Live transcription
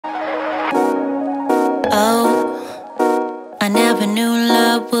Oh, I never knew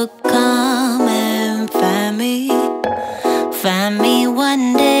love would come and find me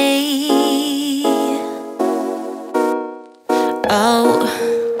one day. Oh,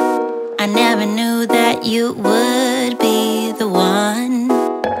 I never knew that you would be the one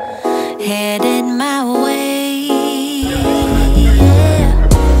headed my way. Yeah.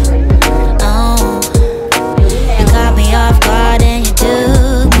 Oh, you caught me off guard and you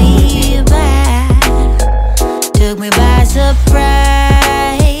took me by surprise.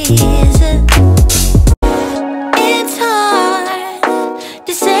 It's hard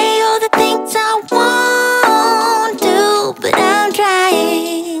to say all the things I won't do, but I'm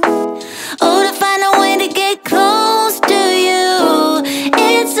trying. Oh, to find a way to get close to you.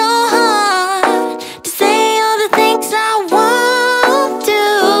 It's so hard to say all the things I won't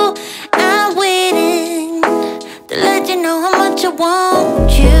do. I'm waiting to let you know how much I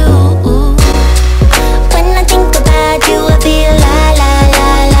want you. When I think about you, I feel la la la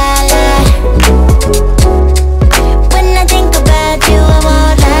la la. When I think about you, I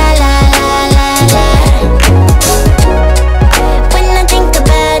want la la la la la. When I think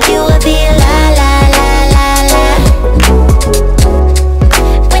about you, I feel la la la la la.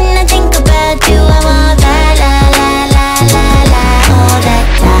 When I think about you, I want la la la la la la. All that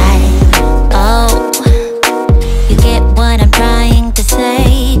time, oh, you get what I'm trying to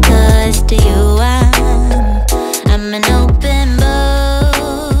say, 'cause to you I'm an open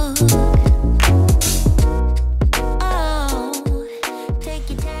book. Oh, take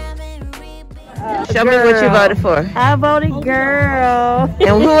your time and read. Show me what you voted for. I voted girl.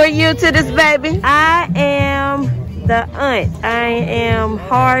 And who are you to this baby? I am the aunt. I am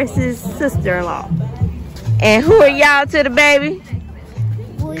Horace's sister-in-law. And who are y'all to the baby?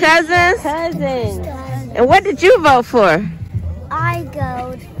 Cousins? Cousin. And what did you vote for? I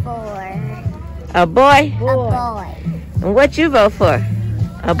go for A boy? a boy. And what you vote for?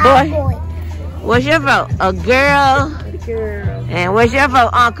 A boy? A boy. What's your vote? A girl? Girl. And what's your vote,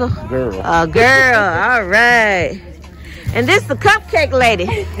 Uncle? Girl. A girl. All right. And this the cupcake lady.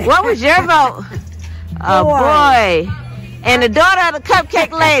 What was your vote? A boy. And the daughter of the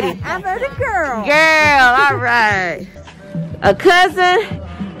cupcake lady? I voted girl. Girl. All right. A cousin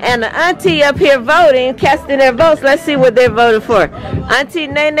and an auntie up here voting, casting their votes. Let's see what they're voting for. Auntie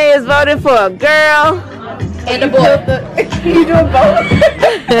Nene is voting for a girl. And a boy. You doing both?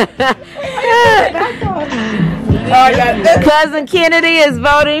 Cousin Kennedy is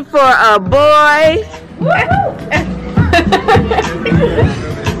voting for a boy.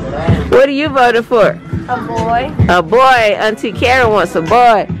 What are you voting for? A boy. A boy. Auntie Karen wants a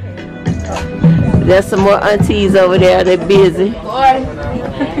boy. There's some more aunties over there. They're busy.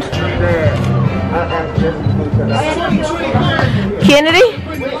 Kennedy?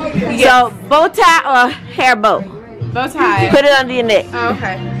 So, bow tie or hair bow? Bow tie. Put it under your neck. Oh,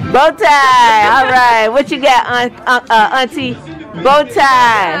 okay. Bow tie. All right. What you got, auntie? Bow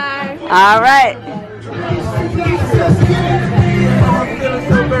tie. All right.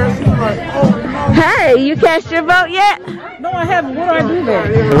 Hey, you cast your vote yet? No, I haven't. What do I do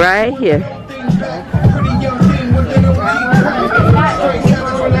there? Right here.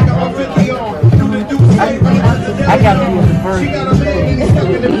 I got to be the first.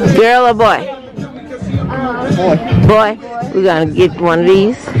 Girl or boy? Boy. Boy. We're going to get one of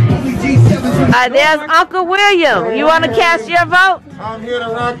these. There's Uncle William. You want to cast your vote? I'm here to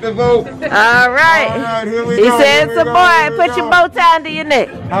rock the vote. All right. Here we He go. said it's a boy. Put your bow tie under your neck.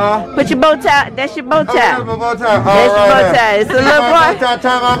 Huh? Put your bow tie. That's your bow tie. That's my bow tie. That's your bow tie. It's a little boy. He's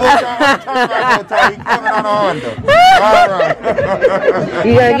coming on the Honda. All right.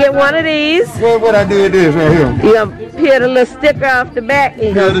 You're going to get one of these. What I do with this right here? You're going to peel the little sticker off the back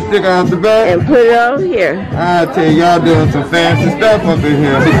and, Peel the sticker off the back. and put it on here. I tell y'all doing some fancy stuff up in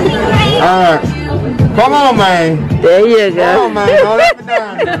here. All right. Come on, man. There you go. Come on, man. Don't let me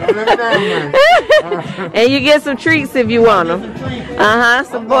down. Don't let me down, man. And you get some treats if you want them.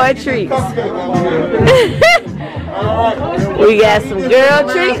 Some boy treats. We got some girl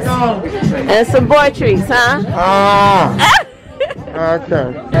treats and some boy treats, huh?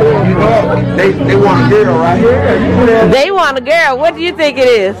 Okay. You know, they want a girl right here. They want a girl. What do you think it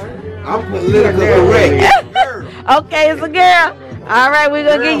is? I'm politically correct. Okay, it's a girl. All right, we're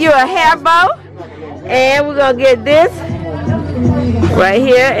going to give you a hair bow. And we're going to get this right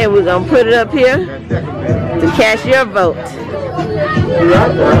here. And we're going to put it up here to cast your vote.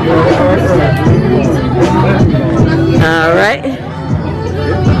 All right.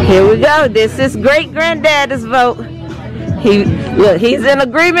 Here we go. This is great granddaddy's vote. He's in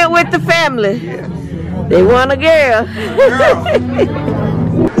agreement with the family. They want a girl.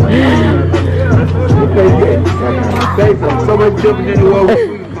 say something. So much jumping in the water.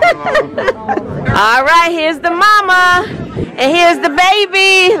 All right, here's the mama. And here's the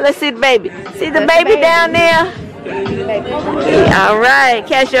baby. Let's see the baby. See the baby down there? All right,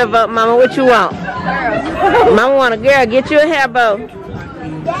 cast your vote, mama. What you want? Mama want a girl. Get you a hair bow.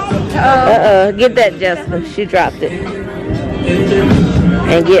 Get that, Jessica. She dropped it.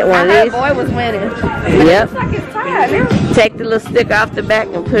 And get one of these. Boy was winning. Yep. Take the little stick off the back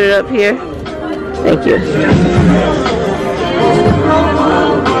and put it up here. Thank you.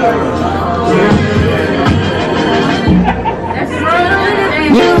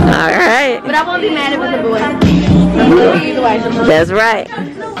 All right. But I won't be mad if it's a boy. That's right.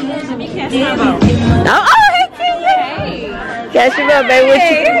 Oh, hey. Catch your vote, baby. What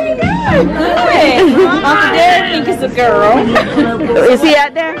you? Uncle Derek think it's a girl. Is he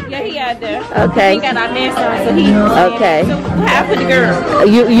out there? Yeah, he out there. Okay. He got our man son, so he. Okay. So half of the girl.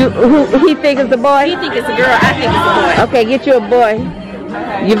 Who he think it's a boy? He think it's a girl. I think it's a boy. Okay, get you a boy.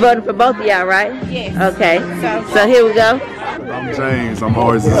 You voted for both of y'all, right? Yes. Okay. So here we go. I'm James. I'm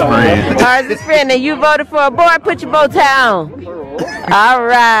Horace's friend. Horace's friend, and you voted for a boy. Put your bow tie on. All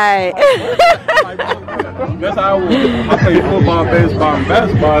right. That's how I was. I played football, baseball, and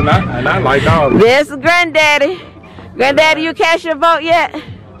basketball, and I like all of it. This is Granddaddy. Granddaddy, you cast your vote yet?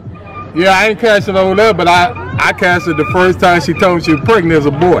 Yeah, I ain't casting over there, but I cast it the first time she told me she was pregnant as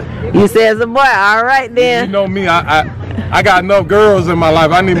a boy. You said it's a boy. All right, You then. know me, I got enough girls in my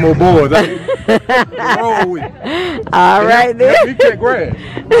life. I need more boys. Roll with it. All right, then. You can't grab.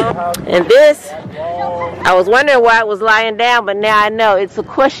 And this, I was wondering why it was lying down, but now I know it's a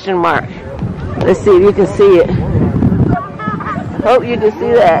question mark. Let's see if you can see it. Hope you can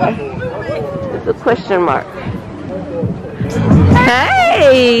see that. It's a question mark.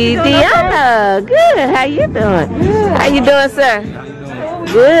 Hey, Deanna. Good. How you doing? How you doing, sir?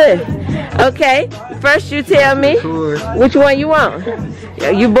 Good. Okay. First, you tell me which one you want.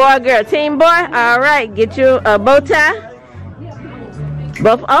 You boy or girl? Team boy? All right. Get you a bow tie.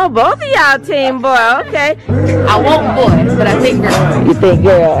 Both of y'all team boy. Okay. I want boys, but I think girls. You think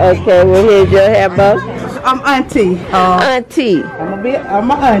girl? Okay. Well, here's your hair bow. I'm auntie. Auntie.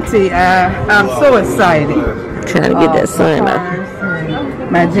 I'm an auntie. I'm so excited. Trying to get that sun up.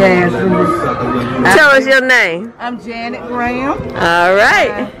 My jazz roots. Tell us your name. I'm Janet Graham. All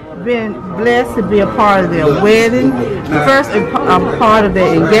right. Been blessed to be a part of their wedding. First, I'm part of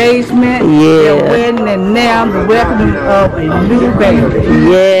their engagement, their wedding, and now the welcoming of a new baby.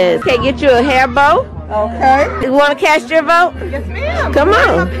 Yes. Okay, get you a hair bow. Okay. You want to cast your vote? Yes, ma'am. Come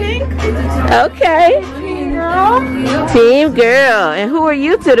on. Pink. Okay. Girl. Team girl. And who are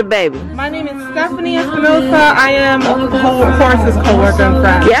you to the baby? My name is Stephanie Espinosa. I am Horace's co-worker and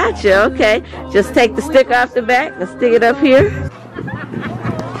friend. Gotcha. Okay. Just take the stick off the back and stick it up here.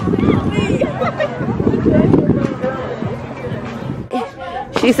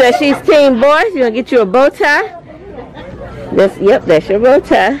 She says she's team boy. She's gonna get you a bow tie. That's your bow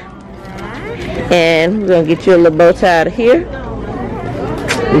tie. And we're gonna get you a little bow tie out of here.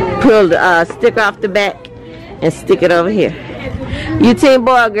 We pull the stick off the back and stick it over here. You team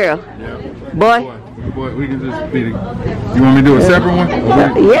boy or girl? Yeah. Boy? Boy, we can just be the, you want me to do a separate one?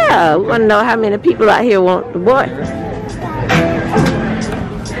 Okay. Yeah, we wanna know how many people out here want the boy.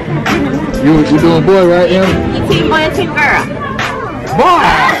 You doing boy, right, Em? You team boy and team girl. Boy!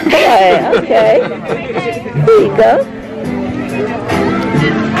 Okay, okay. Here you go.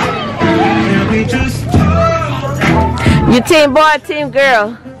 You team boy, team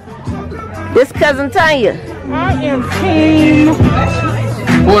girl. This cousin Tanya. I am team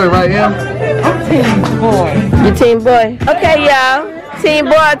Boy, right, Em? I'm team boy. You team boy. Okay, y'all. Team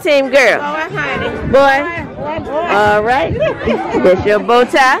boy, team girl. Boy. All right. That's your bow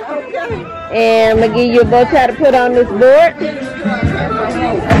tie. And I'm going to give you a bow tie to put on this board.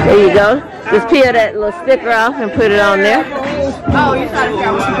 There you go. Just peel that little sticker off and put it on there. Oh, you're trying to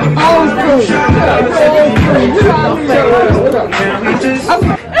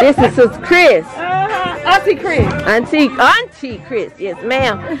This is Chris. Auntie Chris. Auntie Chris. Yes,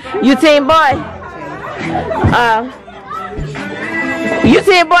 ma'am. You team boy? You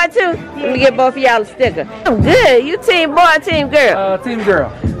team boy too? Let me get both of y'all a sticker. I'm good. You team boy, team girl? Team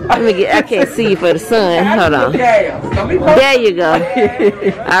girl. Let me get. I can't see you for the sun. Hold on. There you go.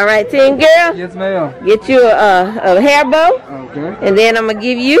 All right, team girl. Yes, ma'am. Get you a hair bow, Okay. and then I'm gonna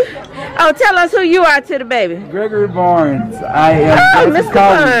give you. Oh, tell us who you are to the baby. Gregory Barnes. I am. Oh, Mr.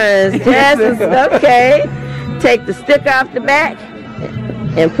 Barnes. Jasmine. Okay. Take the stick off the back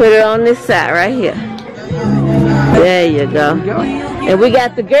and put it on this side right here. There you go. And we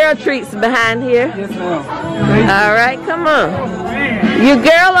got the girl treats behind here. All right, come on. You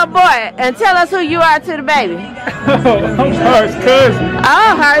girl or boy? And tell us who you are to the baby. I'm Hart's cousin.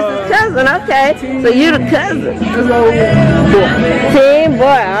 Oh, Hart's cousin. Okay. So you the cousin. Team boy.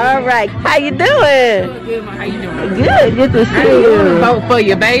 All right. How you doing? How you doing? Good. Good to see you. Vote for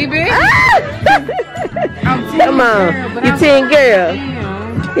you, baby. Come on. You teen girl.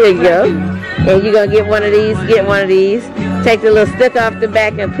 Here you go. And you're going to get one of these. Get one of these. Take the little stick off the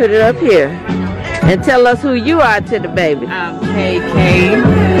back and put it up here. And tell us who you are to the baby. I'm KK.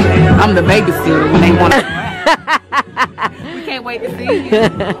 I'm the babysitter when they want to. We can't wait to see you.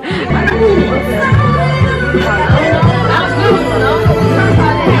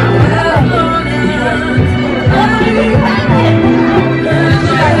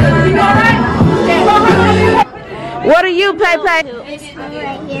 What are you, Pepe?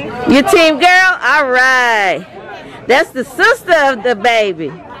 You team girl? All right. That's the sister of the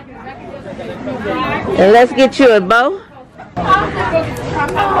baby. And let's get you a bow.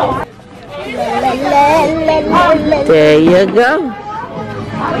 There you go.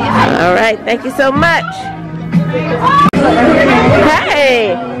 All right. Thank you so much.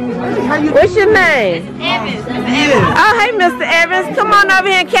 Hey. What's your name? Evans. Oh, hey, Mr. Evans. Come on over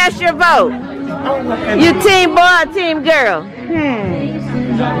here and cast your vote. You team boy or team girl?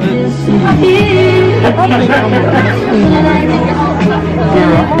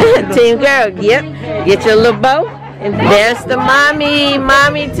 Team girl, yep. Get your little bow. And there's the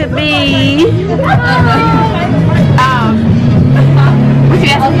mommy to be.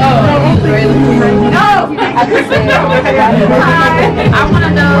 I want to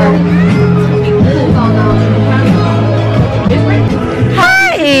know.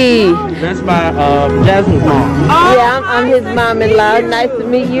 Hey! That's my Jasmine's mom. Yeah, I'm his mom-in-law. Nice to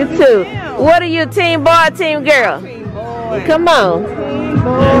meet you too. What are you, team boy or team girl? Come on.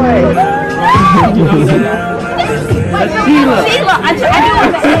 Sheila,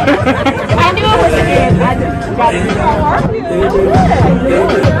 I knew it was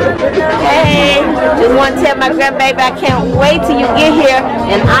Hey, just want to tell my grandbaby I can't wait till you get here,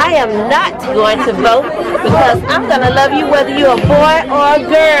 and I am not going to vote because I'm going to love you whether you're a boy or a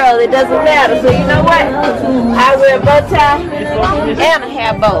girl. It doesn't matter. So you know what? I wear a bow tie and a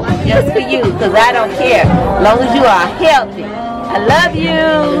hair bow just for you because I don't care as long as you are healthy. I love you.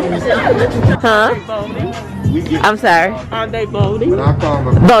 Huh? I'm sorry. Aren't they voting?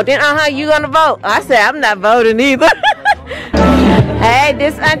 Voting? You gonna vote? I said I'm not voting either. Hey,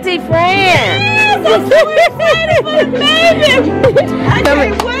 this Auntie Fran. I'm so excited for the baby. I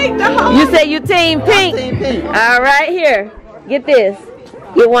can't wait to hold. You say you team pink? Team pink. All right, here. Get this.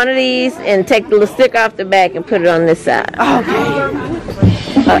 Get one of these and take the little stick off the back and put it on this side. Okay.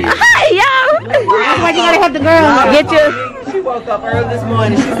 Hi, y'all. Why you gotta have the girl? Get your. She woke up early this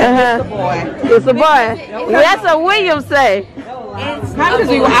morning. She said, it's a boy. It's a boy. That's what William say.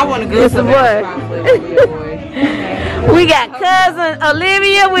 I want a girl. It's a boy. We got cousin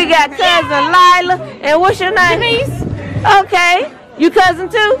Olivia. We got cousin Lila. And what's your name? Denise. Okay. You cousin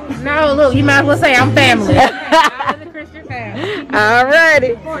too? No, look, you might as well say I'm family.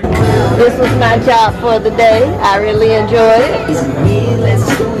 Alrighty. This was my job for the day. I really enjoyed it.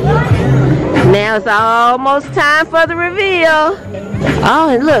 Now it's almost time for the reveal. Oh,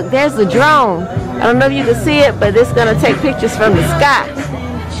 and look, there's the drone. I don't know if you can see it, but it's going to take pictures from the sky.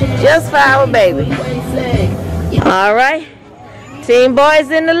 Just for our baby. Alright. Team Boy's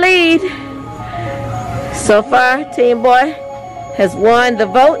in the lead. So far, Team Boy has won the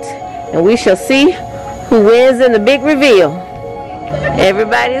vote, and we shall see who wins in the big reveal.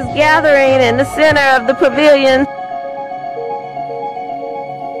 Everybody's gathering in the center of the pavilion.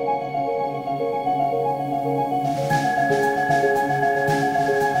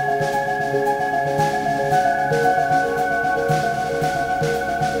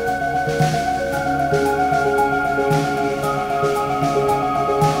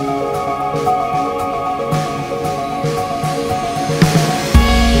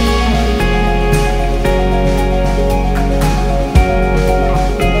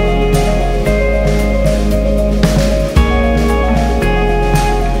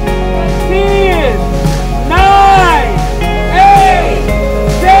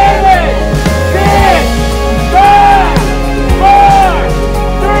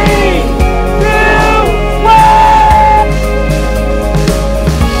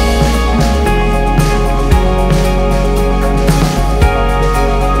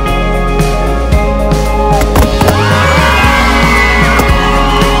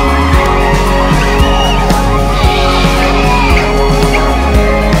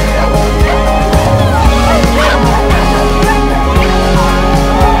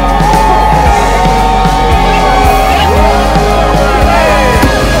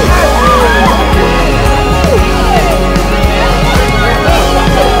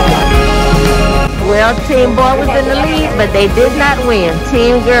 thought Team Boy was in the lead, but they did not win.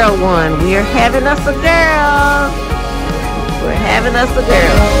 Team Girl won. We're having us a girl. We're having us a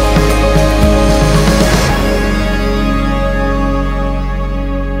girl.